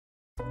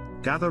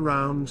Gather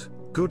round,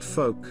 good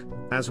folk,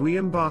 as we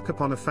embark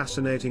upon a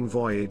fascinating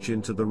voyage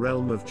into the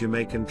realm of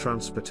Jamaican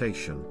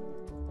transportation.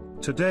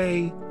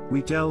 Today,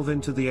 we delve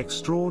into the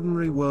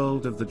extraordinary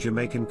world of the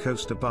Jamaican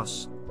Coaster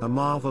Bus, a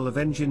marvel of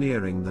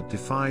engineering that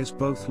defies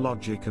both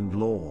logic and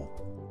law.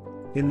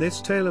 In this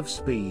tale of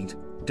speed,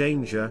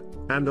 danger,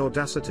 and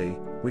audacity,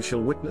 we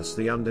shall witness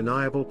the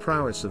undeniable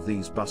prowess of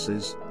these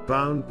buses,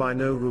 bound by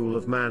no rule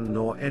of man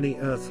nor any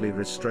earthly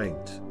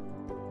restraint.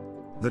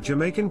 The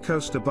Jamaican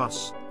Coaster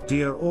Bus,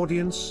 dear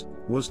audience,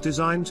 was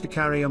designed to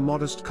carry a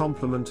modest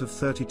complement of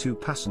 32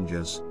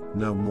 passengers,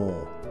 no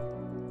more.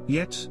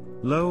 Yet,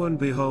 lo and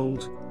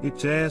behold, it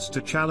dares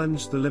to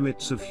challenge the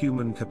limits of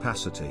human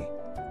capacity.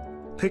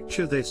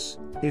 Picture this,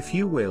 if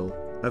you will.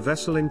 A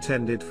vessel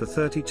intended for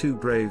 32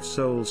 brave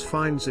souls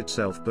finds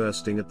itself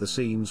bursting at the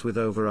seams with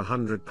over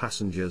 100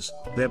 passengers,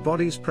 their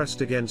bodies pressed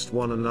against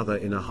one another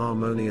in a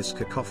harmonious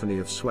cacophony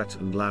of sweat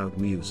and loud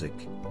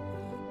music.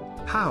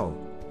 How,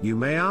 you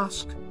may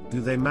ask,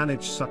 do they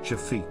manage such a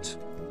feat?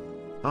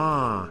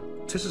 Ah,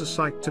 'tis a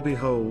sight to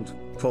behold,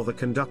 for the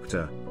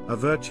conductor, a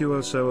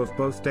virtuoso of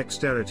both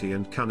dexterity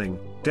and cunning,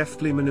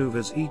 deftly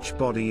maneuvers each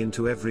body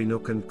into every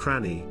nook and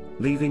cranny,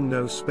 leaving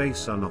no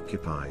space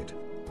unoccupied.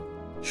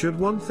 Should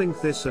one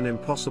think this an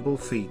impossible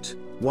feat,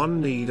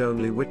 one need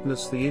only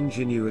witness the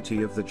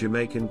ingenuity of the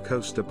Jamaican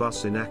Coaster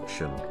Bus in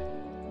action.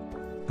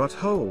 But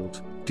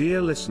hold,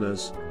 dear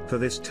listeners, for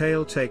this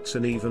tale takes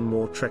an even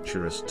more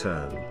treacherous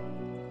turn.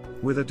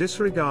 With a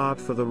disregard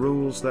for the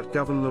rules that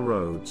govern the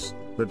roads,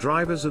 the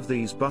drivers of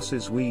these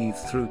buses weave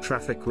through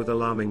traffic with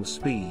alarming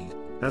speed,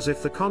 as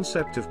if the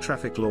concept of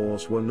traffic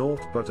laws were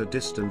naught but a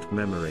distant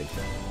memory.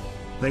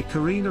 They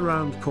careen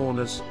around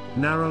corners,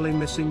 narrowly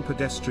missing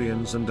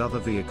pedestrians and other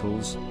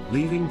vehicles,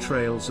 leaving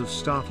trails of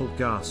startled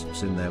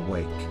gasps in their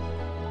wake.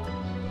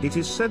 It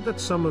is said that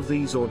some of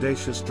these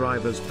audacious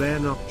drivers bear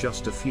not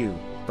just a few,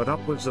 but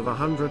upwards of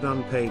 100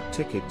 unpaid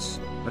tickets,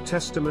 a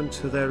testament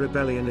to their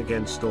rebellion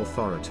against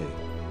authority.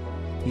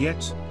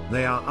 Yet,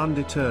 they are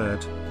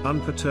undeterred,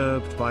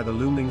 unperturbed by the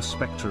looming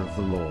spectre of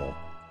the law.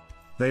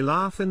 They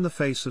laugh in the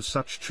face of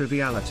such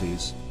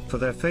trivialities, for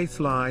their faith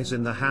lies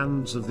in the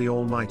hands of the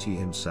Almighty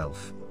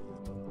Himself.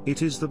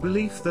 It is the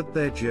belief that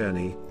their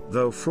journey,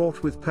 though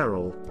fraught with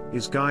peril,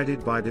 is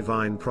guided by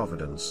divine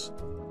providence.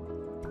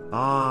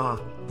 Ah,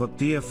 but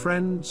dear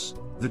friends,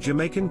 the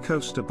Jamaican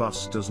Coaster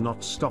Bus does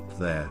not stop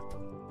there.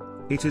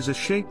 It is a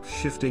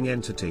shape-shifting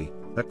entity,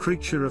 a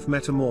creature of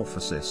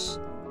metamorphosis.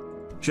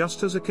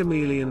 Just as a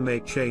chameleon may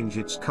change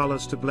its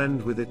colors to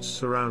blend with its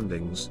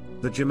surroundings,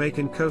 the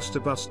Jamaican Coaster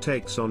Bus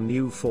takes on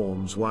new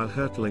forms while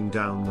hurtling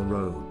down the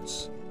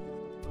roads.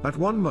 At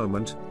one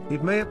moment,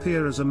 it may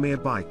appear as a mere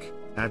bike,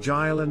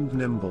 agile and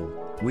nimble,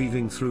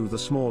 weaving through the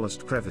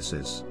smallest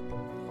crevices.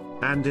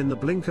 And in the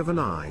blink of an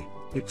eye,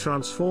 it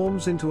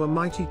transforms into a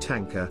mighty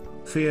tanker,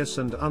 fierce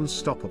and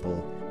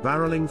unstoppable,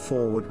 barreling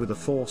forward with a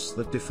force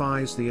that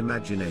defies the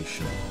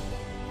imagination.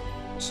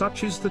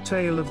 Such is the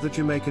tale of the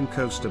Jamaican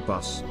Coaster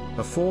Bus,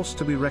 a force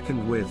to be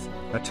reckoned with,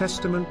 a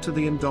testament to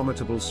the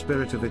indomitable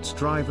spirit of its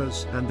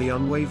drivers and the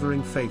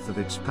unwavering faith of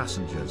its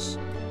passengers.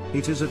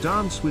 It is a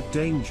dance with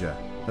danger,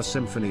 a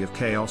symphony of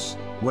chaos,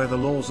 where the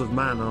laws of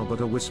man are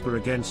but a whisper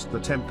against the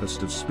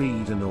tempest of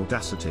speed and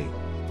audacity.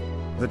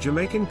 The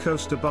Jamaican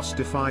Coaster Bus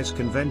defies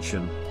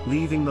convention,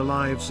 leaving the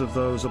lives of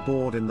those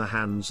aboard in the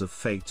hands of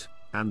fate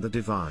and the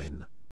divine.